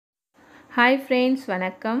Hi friends,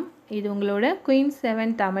 வணக்கம். இது உங்களோட Queen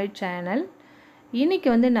 7 தமிழ் சேனல். இன்னைக்கு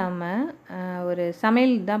வந்து நாம ஒரு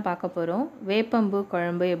சமையல் தான் பார்க்க போறோம். வேப்பம்பூ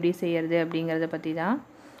குழம்பு எப்படி செய்யறது அப்படிங்கறத பத்தி தான்.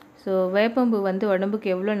 ஸோ வேப்பம்பூ வந்து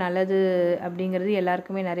உடம்புக்கு எவ்வளோ நல்லது அப்படிங்கிறது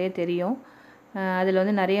எல்லாருக்குமே நிறைய தெரியும். அதில்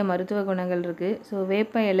வந்து நிறைய மருத்துவ குணங்கள் இருக்குது. ஸோ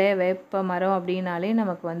வேப்ப இலை வேப்ப மரம் அப்படின்னாலே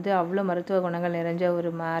நமக்கு வந்து அவ்வளோ மருத்துவ குணங்கள் நிறைஞ்ச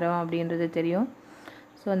ஒரு மரம் அப்படின்றது தெரியும்.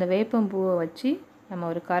 ஸோ அந்த வேப்பம்பூவை வச்சு நம்ம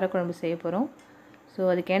ஒரு காரக்குழம்பு செய்ய போகிறோம். ஸோ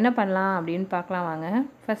அதுக்கு என்ன பண்ணலாம் அப்படின்னு பார்க்கலாம் வாங்க.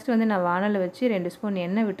 ஃபஸ்ட்டு வந்து நான் வானலை வச்சு 2 ஸ்பூன்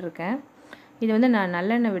எண்ணெய் விட்டுருக்கேன். இது வந்து நான்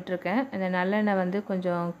நல்லெண்ணெய் விட்டுருக்கேன். அந்த நல்லெண்ணெய் வந்து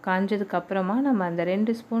கொஞ்சம் காஞ்சதுக்கப்புறமா நம்ம அந்த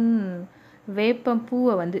 2 ஸ்பூன் வேப்பம்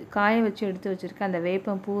பூவை வந்து காய வச்சு எடுத்து வச்சுருக்கேன். அந்த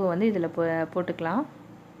வேப்பம் பூவை வந்து இதில் போட்டுக்கலாம்.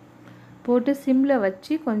 போட்டு சிம்மில்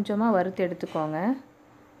வச்சு கொஞ்சமாக வறுத்து எடுத்துக்கோங்க.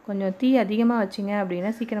 கொஞ்சம் தீ அதிகமாக வச்சிங்க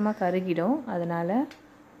அப்படின்னா சீக்கிரமாக கருகிடும். அதனால்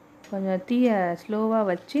கொஞ்சம் தீயை ஸ்லோவாக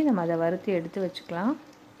வச்சு நம்ம அதை வறுத்து எடுத்து வச்சுக்கலாம்.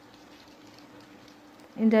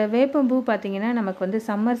 இந்த வேப்பம்பூ பார்த்திங்கன்னா நமக்கு வந்து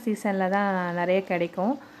சம்மர் சீசனில் தான் நிறைய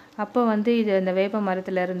கிடைக்கும். அப்போ வந்து இது அந்த வேப்ப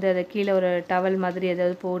மரத்துலேருந்து அதை கீழே ஒரு டவல் மாதிரி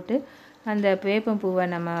ஏதாவது போட்டு அந்த வேப்பம்பூவை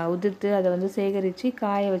நம்ம உதிர்த்து அதை வந்து சேகரித்து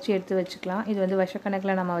காய வச்சு எடுத்து வச்சுக்கலாம். இது வந்து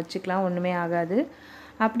வருஷக்கணக்கில் நம்ம வச்சுக்கலாம், ஒன்றுமே ஆகாது.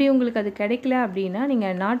 அப்படி உங்களுக்கு அது கிடைக்கல அப்படின்னா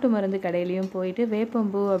நீங்கள் நாட்டு மருந்து கடையிலையும் போயிட்டு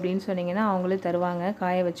வேப்பம்பூ அப்படின்னு சொன்னிங்கன்னா அவங்களே தருவாங்க,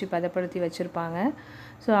 காய வச்சு பதப்படுத்தி வச்சுருப்பாங்க.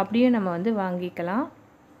 ஸோ அப்படியே நம்ம வந்து வாங்கிக்கலாம்.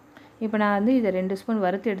 இப்போ நான் வந்து இதை 2 ஸ்பூன்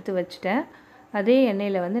வறுத்து எடுத்து வச்சுட்டேன். அதே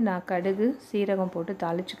எண்ணெயில் வந்து நான் கடுகு சீரகம் போட்டு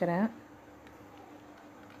தாளிச்சுக்கிறேன்.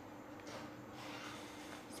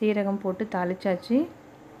 சீரகம் போட்டு தாளிச்சாச்சு.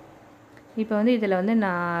 இப்போ வந்து இதில் வந்து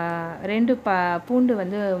நான் 2 பூண்டு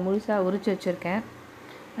வந்து முழுசாக உரித்து வச்சுருக்கேன்.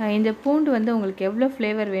 இந்த பூண்டு வந்து உங்களுக்கு எவ்வளோ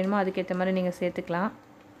ஃப்ளேவர் வேணுமோ அதுக்கேற்ற மாதிரி நீங்கள் சேர்த்துக்கலாம்.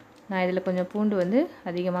 நான் இதில் கொஞ்சம் பூண்டு வந்து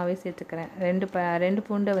அதிகமாகவே சேர்த்துக்கிறேன். 2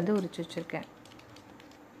 பூண்டை வந்து உரித்து வச்சுருக்கேன்.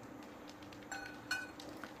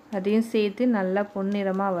 அதையும் சேர்த்து நல்லா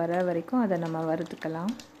பொன்னிறமாக வர வரைக்கும் அதை நம்ம வறுத்துக்கலாம்.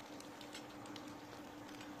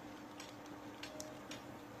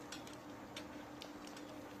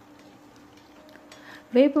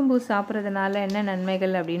 வேப்பம்பூ சாப்பிட்றதுனால என்ன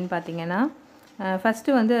நன்மைகள் அப்படின்னு பார்த்தீங்கன்னா,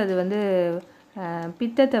 ஃபஸ்ட்டு வந்து அது வந்து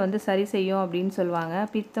பித்தத்தை வந்து சரி செய்யும் அப்படின்னு சொல்லுவாங்க.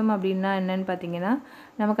 பித்தம் அப்படின்னா என்னன்னு பார்த்தீங்கன்னா,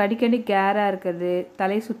 நமக்கு அடிக்கடி கேராக இருக்குது,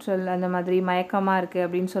 தலை சுற்றல் அந்த மாதிரி மயக்கமாக இருக்குது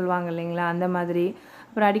அப்படின்னு சொல்லுவாங்க இல்லைங்களா, அந்த மாதிரி.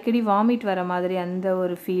 அப்புறம் அடிக்கடி வாமிட் வர மாதிரி அந்த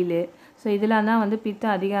ஒரு ஃபீலு. ஸோ இதெல்லாம் தான் வந்து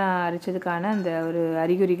பித்தம் அதிகம் அரிச்சதுக்கான அந்த ஒரு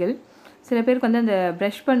அறிகுறிகள். சில பேருக்கு வந்து அந்த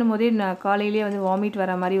ப்ரஷ் பண்ணும்போதே காலையிலேயே வந்து வாமிட்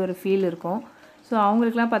வர மாதிரி ஒரு ஃபீல் இருக்கும். ஸோ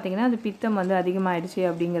அவங்களுக்குலாம் பார்த்திங்கன்னா அது பித்தம் வந்து அதிகமாகிடுச்சு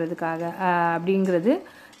அப்படிங்கிறது.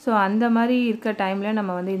 ஸோ அந்த மாதிரி இருக்க டைமில்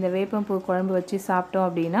நம்ம வந்து இந்த வேப்பம்பூ குழம்பு வச்சு சாப்பிட்டோம்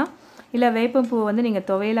அப்படின்னா, இல்லை வேப்பம்பூ வந்து நீங்கள்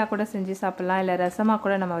துவையலாக கூட செஞ்சு சாப்பிட்லாம், இல்லை ரசமாக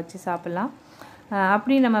கூட நம்ம வச்சு சாப்பிட்லாம்.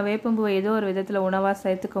 அப்படி நம்ம வேப்பம்பூவை ஏதோ ஒரு விதத்தில் உணவாக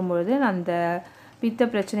சேர்த்துக்கும் பொழுது அந்த பித்த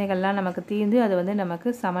பிரச்சனைகள்லாம் நமக்கு தீர்ந்து அது வந்து நமக்கு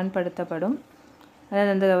சமன்படுத்தப்படும்.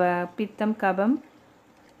 அதாவது அந்த பித்தம் கபம்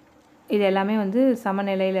இது எல்லாமே வந்து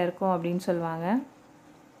சமநிலையில் இருக்கும் அப்படின்னு சொல்லுவாங்க.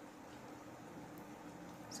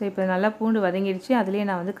 ஸோ இப்போ நல்லா பூண்டு வதங்கிடுச்சு. அதுலேயே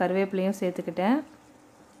நான் வந்து கருவேப்பிலையும் சேர்த்துக்கிட்டேன்.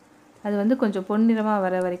 அது வந்து கொஞ்சம் பொன்னிறமாக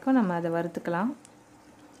வர வரைக்கும் நம்ம அதை வறுத்துக்கலாம்.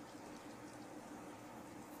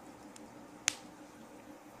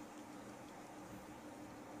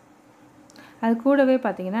 அது கூடவே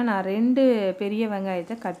பார்த்திங்கன்னா நான் 2 பெரிய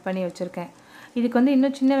வெங்காயத்தை கட் பண்ணி வச்சுருக்கேன். இதுக்கு வந்து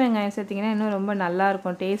இன்னும் சின்ன வெங்காயம் சேர்த்திங்கன்னா இன்னும் ரொம்ப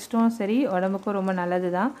நல்லாயிருக்கும். டேஸ்ட்டும் சரி, உடம்புக்கும் ரொம்ப நல்லது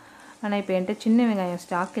தான். ஆனால் இப்போ என்கிட்ட சின்ன வெங்காயம்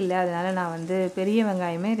ஸ்டாக் இல்லை. அதனால் நான் வந்து பெரிய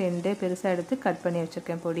வெங்காயமே 2 பெருசாக எடுத்து கட் பண்ணி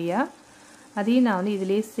வச்சுருக்கேன் பொடியாக. அதையும் நான் வந்து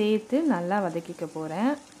இதிலே சேர்த்து நல்லா வதக்கிக்க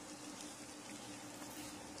போகிறேன்.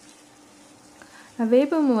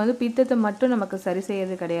 வேப்பம்பூ வந்து பித்தத்தை மட்டும் நமக்கு சரி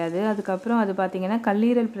செய்கிறது கிடையாது. அதுக்கப்புறம் அது பார்த்திங்கன்னா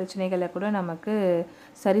கல்லீரல் பிரச்சனைகளை கூட நமக்கு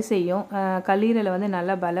சரி செய்யும். கல்லீரலை வந்து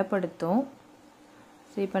நல்லா பலப்படுத்தும்.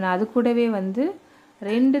 ஸோ இப்போ நான் அது கூடவே வந்து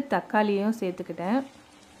 2 தக்காளியும் சேர்த்துக்கிட்டேன்.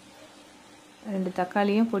 2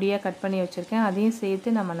 தக்காளியும் பொடியாக கட் பண்ணி வச்சுருக்கேன். அதையும்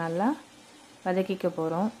சேர்த்து நம்ம நல்லா வதக்கிக்க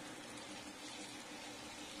போகிறோம்.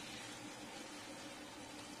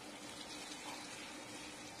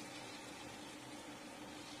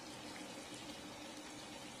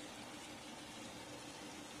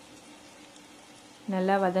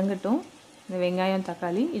 நல்லா வதங்கட்டும் இந்த வெங்காயம்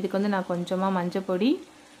தக்காளி. இதுக்கு வந்து நான் கொஞ்சமாக மஞ்சள் பொடி,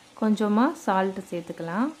 கொஞ்சமாக சால்ட்டு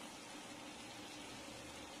சேர்த்துக்கலாம்.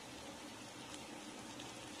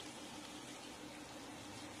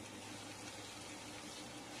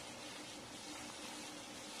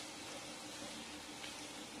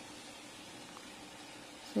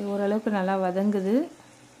 ஸோ ஓரளவுக்கு நல்லா வதங்குது.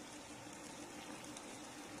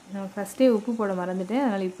 நான் ஃபஸ்ட்டே உப்பு போட மறந்துட்டேன்,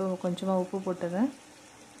 அதனால் இப்போ கொஞ்சமாக உப்பு போட்டுறேன்.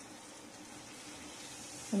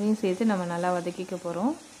 அதையும் சேர்த்து நம்ம நல்லா வதக்கிக்க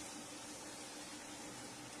போகிறோம்.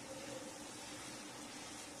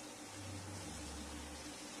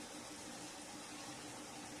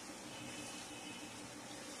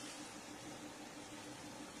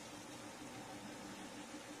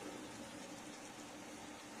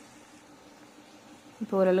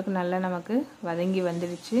 இப்போ ஓரளவுக்கு நல்லா நமக்கு வதங்கி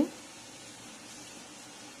வந்துடுச்சு.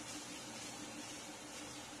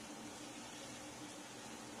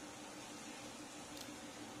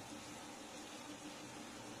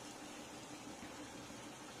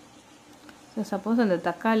 ஸோ சப்போஸ் அந்த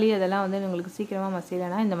தக்காளி அதெல்லாம் வந்து உங்களுக்கு சீக்கிரமாக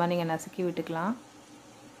மசியலைன்னா இந்த மாதிரி நீங்கள் நசுக்கி விட்டுக்கலாம்.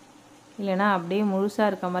 இல்லைனா அப்படியே முழுசாக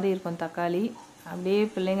இருக்க மாதிரி இருக்கும் தக்காளி. அப்படியே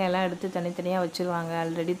பிள்ளைங்க எல்லாம் எடுத்து தனித்தனியாக வச்சுருவாங்க.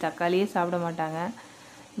 ஆல்ரெடி தக்காளியே சாப்பிட மாட்டாங்க.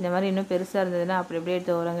 இந்த மாதிரி இன்னும் பெருசாக இருந்ததுன்னா அப்படி அப்படியே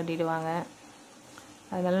எடுத்து ஓரம் கட்டிடுவாங்க.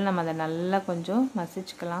 அதனால நம்ம அதை நல்லா கொஞ்சம்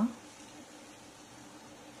மசிச்சுக்கலாம்.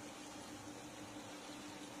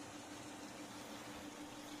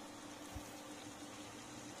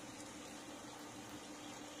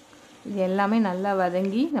 இது எல்லாமே நல்லா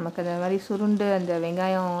வதங்கி நமக்கு அந்த மாதிரி சுருண்டு அந்த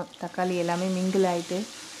வெங்காயம் தக்காளி எல்லாமே மிங்கிள் ஆகிட்டு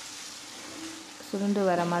சுருண்டு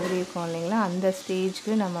வர மாதிரி இருக்கும் இல்லைங்களா, அந்த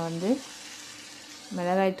ஸ்டேஜ்க்கு நம்ம வந்து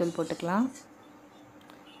மிளகாய்த்தூள் போட்டுக்கலாம்.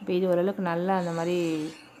 இப்போ இது ஓரளவுக்கு நல்லா அந்த மாதிரி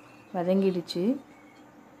வதங்கிடுச்சு.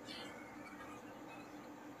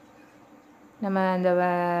 நம்ம அந்த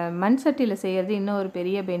மண் சட்டியில் செய்கிறது இன்னும் ஒரு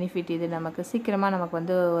பெரிய பெனிஃபிட். இது நமக்கு சீக்கிரமாக நமக்கு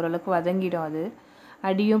வந்து ஓரளவுக்கு வதங்கிடும். அது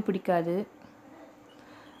அடியும் பிடிக்காது.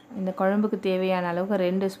 இந்த குழம்புக்கு தேவையான அளவுக்கு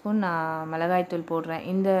 2 ஸ்பூன் நான் மிளகாய்த்தூள் போடுறேன்.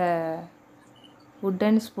 இந்த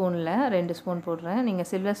உட்டன் ஸ்பூனில் 2 ஸ்பூன் போடுறேன். நீங்கள்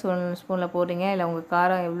சில்வர் ஸ்பூனில் போடுறீங்க இல்லை உங்கள்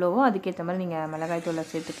காரம் எவ்வளவோ அதுக்கேற்ற மாதிரி நீங்கள் மிளகாய்த்தூளை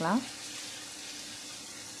சேர்த்துக்கலாம்.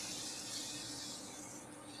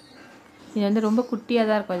 இது வந்து ரொம்ப குட்டியாக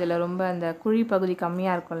தான் இருக்கும். இதில் ரொம்ப அந்த குழி பகுதி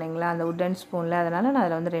கம்மியாக இருக்கும் இல்லைங்களா அந்த உட்டன் ஸ்பூனில். அதனால் நான்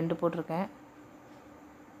அதில் வந்து 2 போட்டிருக்கேன்.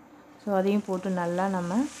 ஸோ அதையும் போட்டு நல்லா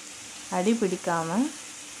நம்ம அடி பிடிக்காமல்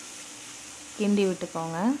கிண்டி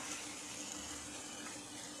விட்டுக்கோங்க.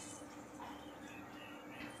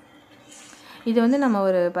 இது வந்து நம்ம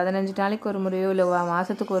ஒரு 15 நாளைக்கு ஒரு முறையோ இல்லை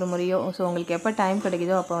மாதத்துக்கு ஒரு முறையோ, ஸோ உங்களுக்கு எப்போ டைம்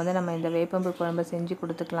கிடைக்குதோ அப்போ வந்து நம்ம இந்த வேப்பம்பூ குழம்பை செஞ்சு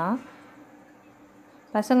கொடுத்துக்கலாம்.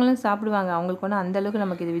 பசங்களும் சாப்பிடுவாங்க. அவங்களுக்கு ஒன்றும் அந்தளவுக்கு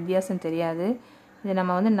நமக்கு இது வித்தியாசம் தெரியாது. இது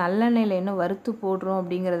நம்ம வந்து நல்லெண்ணெயில் இன்னும் வறுத்து போடுறோம்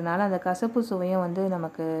அப்படிங்கிறதுனால அந்த கசப்பு சுவையும் வந்து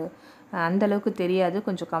நமக்கு அந்தளவுக்கு தெரியாது.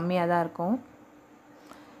 கொஞ்சம் கம்மியாக தான் இருக்கும்.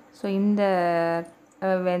 ஸோ இந்த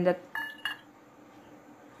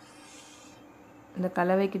இந்த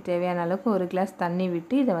கலவைக்கு தேவையான அளவுக்கு 1 கிளாஸ் தண்ணி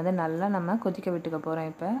விட்டு இதை வந்து நல்லா நம்ம கொதிக்க விட்டுக்க போகிறோம்.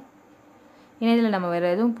 இப்போ ஏன்னா இதில் நம்ம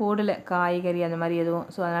வேறு எதுவும் போடலை, காய்கறி அந்த மாதிரி எதுவும்.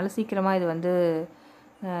 ஸோ அதனால் சீக்கிரமாக இது வந்து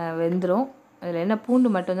வெந்துடும். அதில் என்ன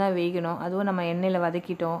பூண்டு மட்டும்தான் வேகணும். அதுவும் நம்ம எண்ணெயில்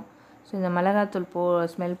வதக்கிட்டோம். ஸோ இந்த மிளகாத்தூள்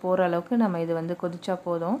ஸ்மெல் போகிற அளவுக்கு நம்ம இது வந்து கொதிச்சா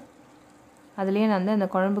போதும். அதுலேயே நான் வந்து அந்த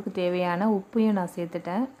குழம்புக்கு தேவையான உப்பையும் நான்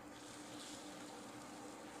சேர்த்துட்டேன்.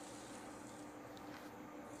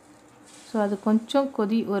 ஸோ அது கொஞ்சம்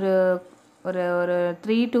ஒரு ஒரு ஒரு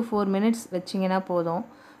 3 to 4 மினிட்ஸ் வச்சிங்கன்னா போதும்.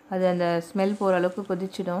 அது அந்த ஸ்மெல் போகிற அளவுக்கு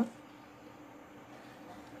கொதிச்சிடும்.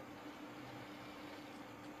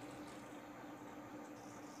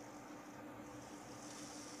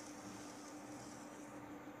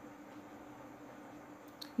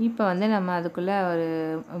 இப்போ வந்து நம்ம அதுக்குள்ளே ஒரு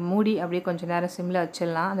மூடி அப்படியே கொஞ்சம் நேரம் சிம்மில்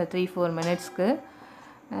வச்சிடலாம் அந்த 3-4 மினிட்ஸ்க்கு.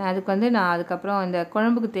 அதுக்கு வந்து நான் அதுக்கப்புறம் இந்த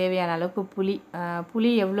குழம்புக்கு தேவையான அளவுக்கு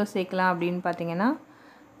புளி எவ்வளோ சேர்க்கலாம் அப்படின்னு பார்த்தீங்கன்னா,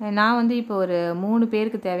 நான் வந்து இப்போ ஒரு 3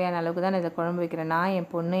 பேருக்கு தேவையான அளவுக்கு தான் நான் இதை குழம்பு வைக்கிறேன். நான், என்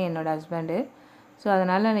பொண்ணு, என்னோடய ஹஸ்பண்டு. ஸோ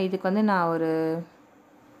அதனால் இதுக்கு வந்து நான் ஒரு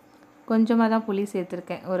கொஞ்சமாக தான் புளி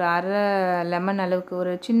சேர்த்துருக்கேன். ஒரு அரை லெமன் அளவுக்கு,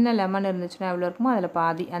 ஒரு சின்ன லெமன் இருந்துச்சுன்னா எவ்வளோ இருக்குமோ அதில்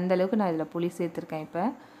பாதி அந்தளவுக்கு நான் இதில் புளி சேர்த்துருக்கேன். இப்போ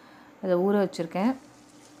அதை ஊற வச்சுருக்கேன்.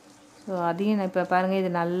 ஸோ அதையும் நான் இப்போ பாருங்கள்,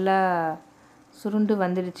 இது நல்லா சுருண்டு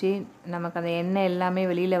வந்துடுச்சு. நமக்கு அந்த எண்ணெய் எல்லாமே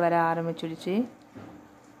வெளியில் வர ஆரம்பிச்சிடுச்சு.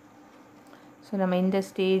 ஸோ நம்ம இந்த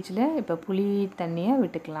ஸ்டேஜில் இப்போ புளி தண்ணியை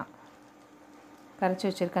விட்டுக்கலாம். கரைச்சி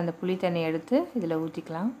வச்சுருக்க அந்த புளி தண்ணியை எடுத்து இதில்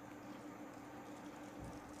ஊற்றிக்கலாம்.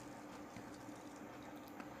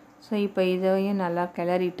 ஸோ இப்போ இதையும் நல்லா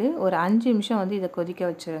கிளறிட்டு ஒரு 5 நிமிஷம் வந்து இதை கொதிக்க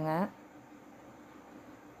வச்சுருங்க.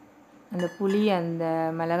 அந்த புளி அந்த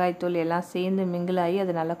மிளகாய்த்தூள் எல்லாம் சேர்ந்து மிங்கிள் ஆகி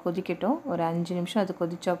அது நல்லா கொதிக்கட்டும். ஒரு 5 நிமிஷம் அது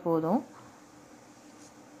கொதிச்சா போதும்.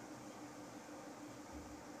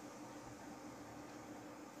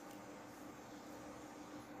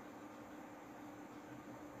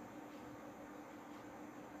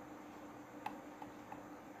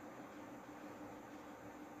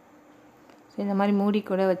 ஸோ இந்த மாதிரி மூடி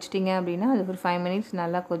கூட வச்சிட்டிங்க அப்படின்னா அது ஒரு 5 மினிட்ஸ்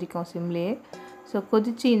நல்லா கொதிக்கும் சிம்லேயே. ஸோ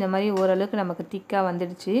கொதித்து இந்த மாதிரி ஓரளவுக்கு நமக்கு திக்காக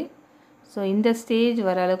வந்துடுச்சு. ஸோ இந்த ஸ்டேஜ்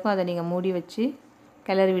வர அளவுக்கு அதை நீங்கள் மூடி வச்சு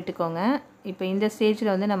கிளறி விட்டுக்கோங்க. இப்போ இந்த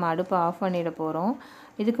ஸ்டேஜில் வந்து நம்ம அடுப்பை ஆஃப் பண்ணிட போகிறோம்.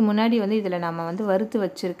 இதுக்கு முன்னாடி வந்து இதில் நம்ம வந்து வறுத்து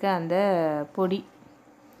வச்சுருக்க அந்த பொடி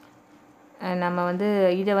நம்ம வந்து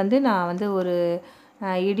இதை வந்து நான் வந்து ஒரு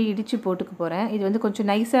இடித்து போட்டுக்க போகிறேன். இது வந்து கொஞ்சம்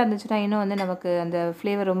நைஸாக இருந்துச்சுன்னா இன்னும் வந்து நமக்கு அந்த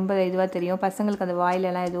ஃப்ளேவர் ரொம்ப இதுவாக தெரியும். பசங்களுக்கு அந்த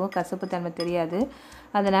வாயிலெல்லாம் எதுவும் கசப்பு தன்மை தெரியாது.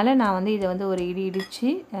 அதனால் நான் வந்து இதை வந்து ஒரு இடித்து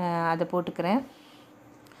அதை போட்டுக்கிறேன்.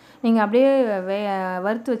 நீங்கள் அப்படியே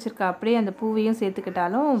வறுத்து வச்சுருக்க அப்படியே அந்த பூவையும்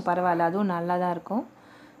சேர்த்துக்கிட்டாலும் பரவாயில்ல, அதுவும் நல்லா தான் இருக்கும்.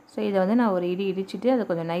 ஸோ இதை வந்து நான் ஒரு இடிச்சிட்டு அதை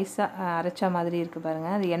கொஞ்சம் நைஸாக அரைச்ச மாதிரி இருக்குது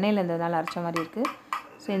பாருங்கள். அது எண்ணெயில் இருந்ததுனால அரைச்ச மாதிரி இருக்குது.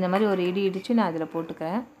 ஸோ இந்த மாதிரி ஒரு இடித்து நான் அதில்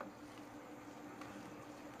போட்டுக்கிறேன்.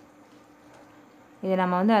 இதை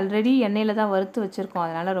நம்ம வந்து ஆல்ரெடி எண்ணெயில் தான் வறுத்து வச்சுருக்கோம்,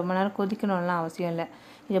 அதனால் ரொம்ப நேரம் கொதிக்கணும்லாம் அவசியம் இல்லை.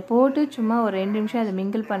 இதை போட்டு சும்மா ஒரு 2 நிமிஷம் அதை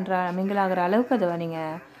மிங்கிள் ஆகிற அளவுக்கு அதை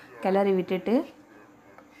நீங்கள் கிளறி விட்டுட்டு,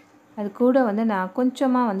 அது கூட வந்து நான்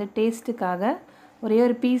கொஞ்சமாக வந்து டேஸ்ட்டுக்காக ஒரே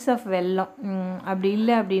ஒரு பீஸ் ஆஃப் வெல்லம், அப்படி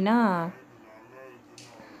இல்லை அப்படின்னா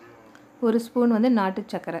 1 ஸ்பூன் வந்து நாட்டு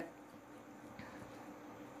சர்க்கரை.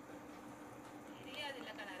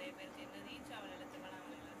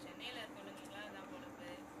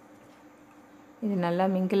 இது நல்லா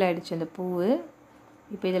மிங்கிள் ஆகிடுச்சு அந்த பூவு.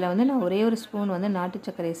 இப்போ இதில் வந்து நான் ஒரே ஒரு ஸ்பூன் வந்து நாட்டு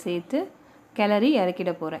சர்க்கரையை சேர்த்து கிளறி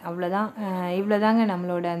இறக்கிட போகிறேன். அவ்வளோதான். இவ்வளோதாங்க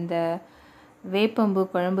நம்மளோட அந்த வேப்பம்பூ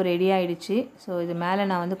குழம்பு ரெடி ஆகிடுச்சு. ஸோ இது மேலே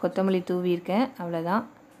நான் வந்து கொத்தமல்லி தூவியிருக்கேன். அவ்வளோதான்.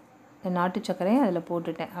 இந்த நாட்டு சர்க்கரையும் அதில்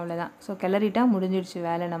போட்டுட்டேன். அவ்வளோதான். ஸோ கிளறிட்டால் முடிஞ்சிடுச்சு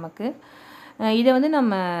வேலை நமக்கு. இதை வந்து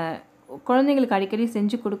நம்ம குழந்தைங்களுக்கு அடிக்கடி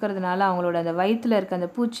செஞ்சு கொடுக்கறதுனால அவங்களோட அந்த வயிற்றில் இருக்க அந்த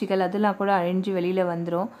பூச்சிகள் அதெல்லாம் கூட அழிஞ்சு வெளியில்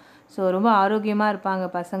வந்துடும். ஸோ ரொம்ப ஆரோக்கியமாக இருப்பாங்க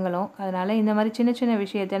பசங்களும். அதனால் இந்த மாதிரி சின்ன சின்ன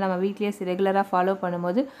விஷயத்தை நம்ம வீட்லேயே ரெகுலராக ஃபாலோ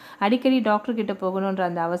பண்ணும்போது அடிக்கடி டாக்டர்கிட்ட போகணுன்ற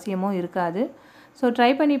அந்த அவசியமும் இருக்காது. ஸோ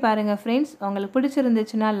ட்ரை பண்ணி பாருங்கள் ஃப்ரெண்ட்ஸ். உங்களுக்கு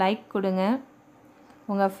பிடிச்சிருந்துச்சுன்னா லைக் கொடுங்க,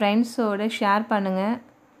 உங்கள் ஃப்ரெண்ட்ஸோடு ஷேர் பண்ணுங்கள்.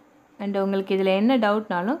 அண்ட் உங்களுக்கு இதில் என்ன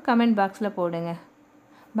டவுட்னாலும் கமெண்ட் பாக்ஸில் போடுங்க.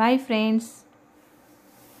 Bye friends.